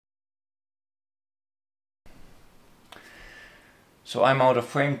So I'm out of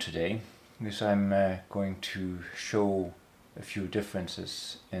frame today because I'm going to show a few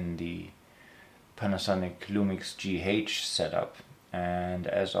differences in the Panasonic Lumix GH setup, and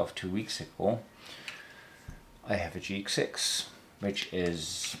as of 2 weeks ago I have a GH6, which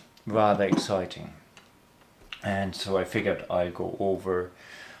is rather exciting, and so I figured I'll go over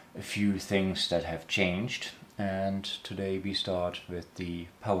a few things that have changed. And today we start with the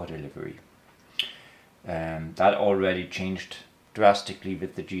power delivery. That already changed drastically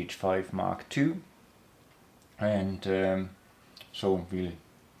with the GH5-II, and so we'll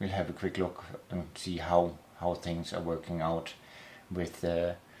have a quick look and see how things are working out with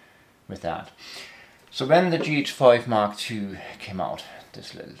that. So when the GH5-II came out,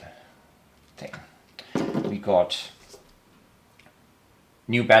 this little thing, we got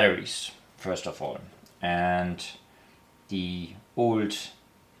new batteries first of all, and the old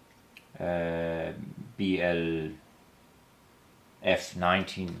BLF19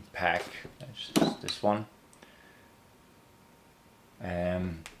 pack, this one,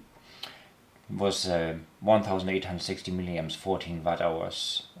 was 1860 milliamps, 14 watt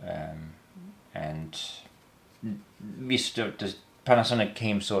hours, and the Panasonic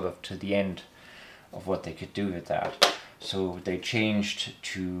came sort of to the end of what they could do with that, so they changed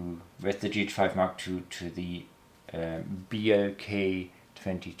with the GH5-II to the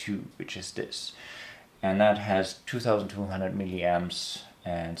BLK22, which is this, and that has 2200 milliamps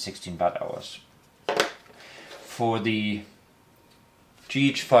and 16 watt hours. For the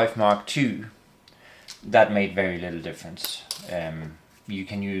GH5-II, that made very little difference. You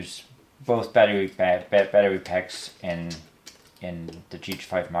can use both battery packs in the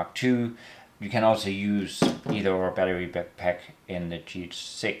GH5-II. You can also use either or battery pack in the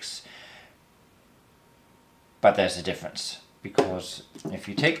GH6, but there's a difference, because if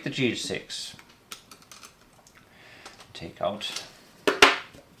you take the GH6, take out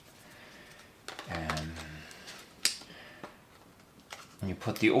and you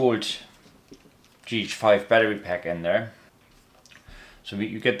put the old GH5 battery pack in there, so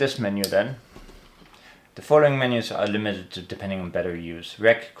you get this menu. Then the following menus are limited to depending on battery use: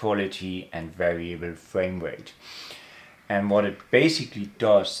 rack quality and variable frame rate. And what it basically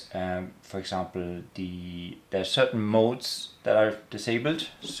does, for example, there are certain modes that are disabled.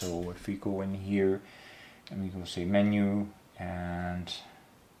 So if we go in here and we go say menu and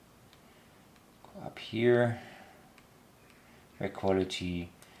go up here, rack quality,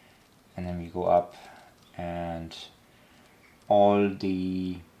 and then we go up, and all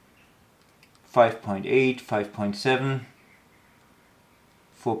the 5.8, 5.7,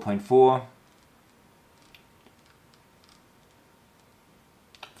 4.4,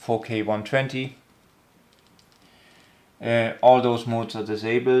 4K 120, all those modes are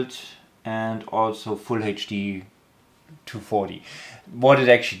disabled, and also full HD 240. What it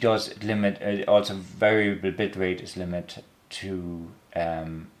actually does, it also variable bitrate is limited to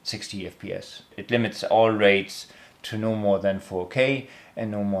 60 FPS. It limits all rates to no more than 4K and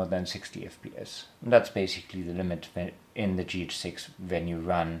no more than 60 FPS. And that's basically the limit in the GH6 when you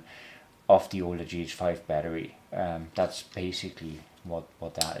run off the older GH5 battery. That's basically what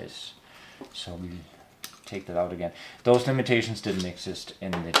that is. So we'll take that out again. Those limitations didn't exist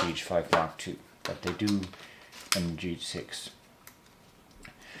in the GH5-II, but they do in the GH6.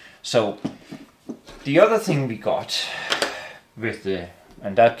 So the other thing we got with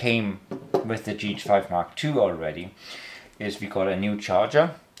and that came with the GH5-II already, is we got a new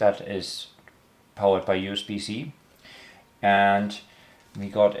charger that is powered by USB-C, and we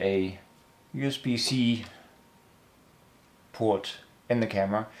got a USB-C port in the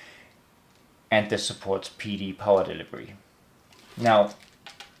camera, and this supports PD power delivery. Now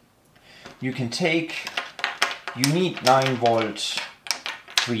you need 9 volt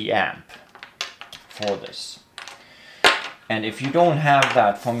 3 amp for this, and if you don't have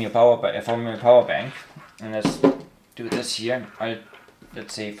that from your power bank, and let's do this here,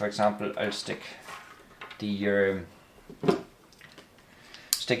 let's say for example I'll stick a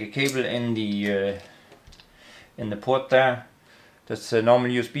cable in the port there. That's a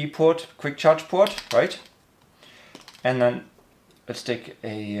normal USB port, quick charge port, right? And then let's stick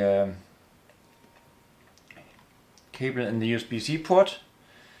a cable in the USB-C port,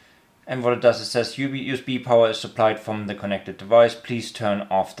 and what it does, it says USB power is supplied from the connected device. Please turn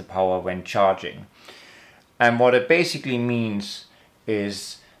off the power when charging. And what it basically means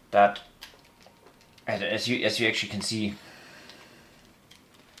is that, as you actually can see,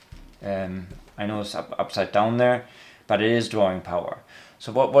 I know it's upside down there, but it is drawing power.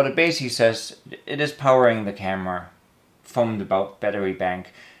 So what it basically says, it is powering the camera from the battery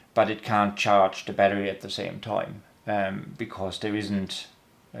bank, but it can't charge the battery at the same time. because there isn't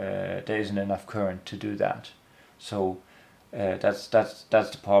enough current to do that. So that's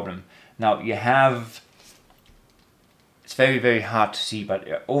the problem. Now you have, it's very hard to see,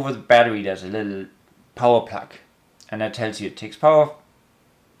 but over the battery there's a little power plug, and that tells you it takes power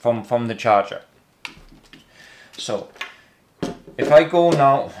from the charger. So if I go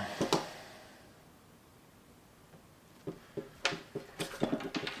now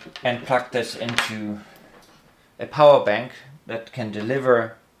and plug this into a power bank that can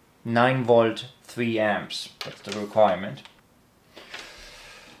deliver 9 volt 3 amps, that's the requirement.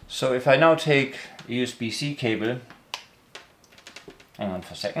 So if I now take a USB-C cable, hang on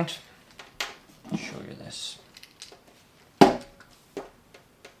for a second, I'll show you this,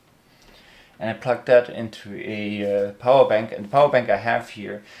 and I plug that into a power bank, and the power bank I have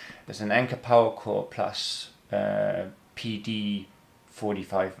here is an Anker Power Core Plus PD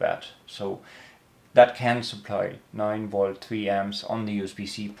 45 watt, so that can supply 9 volt 3 amps on the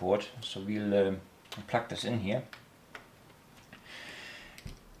USB-C port. So we'll plug this in here,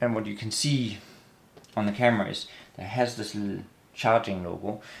 and what you can see on the camera is that it has this little charging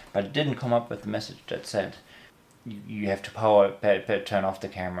logo, but it didn't come up with a message that said you have to turn off the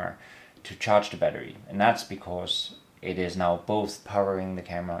camera to charge the battery, and that's because it is now both powering the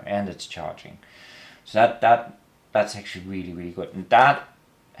camera and it's charging. So that's actually really good, and that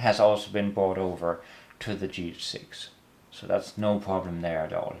has also been brought over to the GH6, so that's no problem there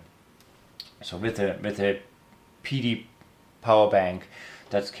at all. So with a PD power bank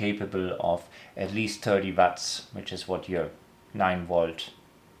that's capable of at least 30 watts, which is what your 9 volt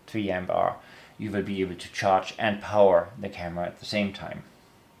 3 amp are, you will be able to charge and power the camera at the same time.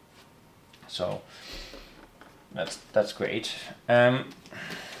 So that's great. The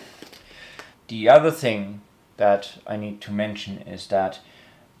other thing that I need to mention is that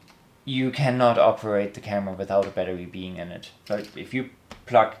you cannot operate the camera without a battery being in it. Like if you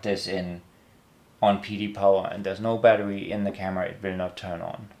plug this in on PD power and there's no battery in the camera, it will not turn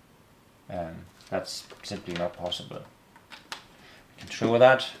on. That's simply not possible. I can show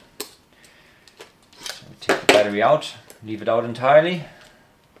that. So we take the battery out, leave it out entirely,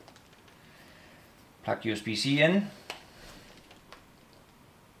 plug USB-C in,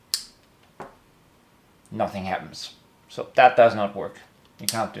 nothing happens. So that does not work. You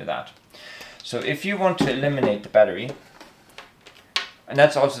can't do that. So if you want to eliminate the battery, and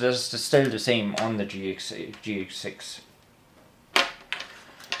that's also still the same on the GH6.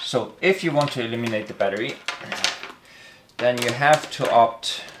 So if you want to eliminate the battery, then you have to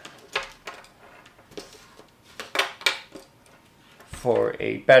opt for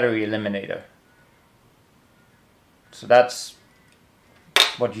a battery eliminator. So that's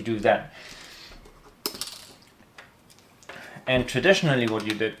what you do then. And traditionally what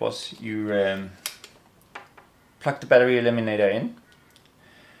you did was you plug the battery eliminator in,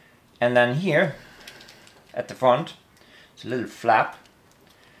 and then here at the front it's a little flap,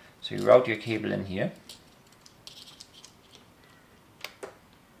 so you route your cable in here,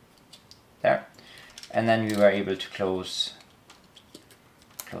 there, and then you are able to close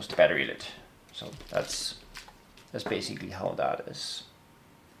the battery lid. So that's basically how that is.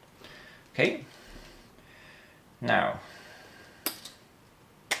 Okay, now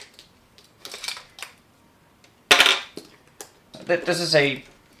this is a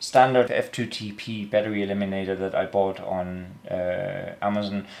standard F2TP battery eliminator that I bought on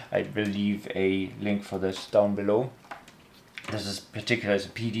Amazon. I will leave a link for this down below. This is particular as a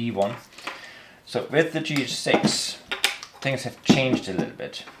PD one. So with the GH6, things have changed a little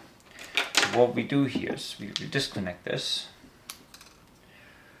bit. So what we do here is we disconnect this,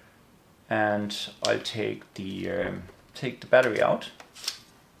 and I'll take the battery out.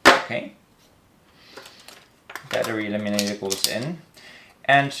 Okay. Battery eliminator goes in,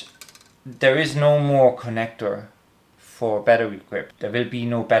 and there is no more connector for battery grip. There will be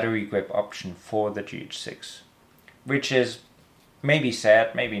no battery grip option for the GH6, which is maybe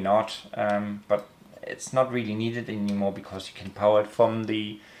sad, maybe not, but it's not really needed anymore because you can power it from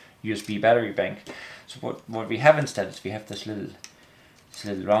the USB battery bank. So what we have instead is we have this little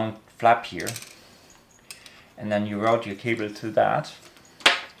round flap here, and then you route your cable through that,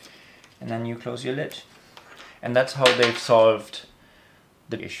 and then you close your lid. And that's how they've solved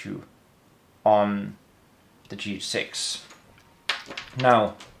the issue on the GH6.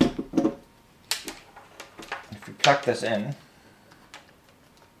 Now, if we plug this in,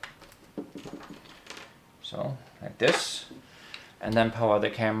 so like this, and then power the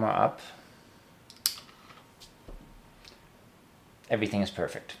camera up, everything is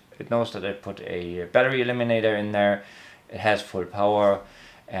perfect. It knows that I put a battery eliminator in there, it has full power,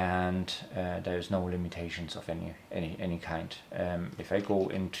 and there is no limitations of any kind. If I go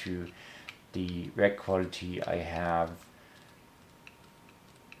into the rec quality, I have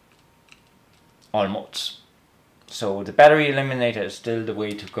all modes. So the battery eliminator is still the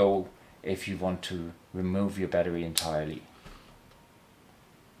way to go if you want to remove your battery entirely.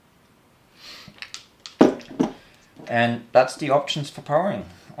 And that's the options for powering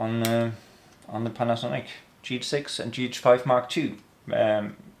on the Panasonic GH6 and GH5-II.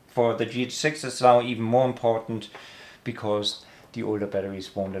 For the GH6 it's now even more important because the older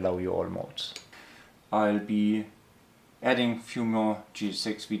batteries won't allow you all modes. I'll be adding a few more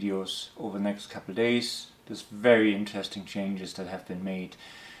GH6 videos over the next couple of days. There's very interesting changes that have been made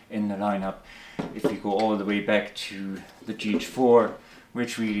in the lineup. If you go all the way back to the GH4,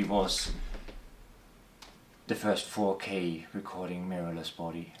 which really was the first 4K recording mirrorless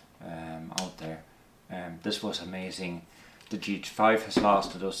body out there. This was amazing. The GH5 has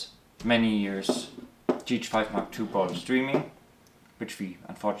lasted us many years. GH5-II brought streaming, which we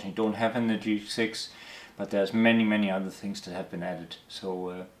unfortunately don't have in the GH6, but there's many other things that have been added,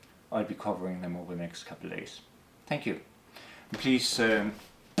 so I'll be covering them over the next couple of days. Thank you. And please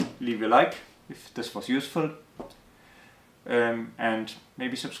leave a like if this was useful, and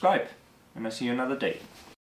maybe subscribe, and I'll see you another day.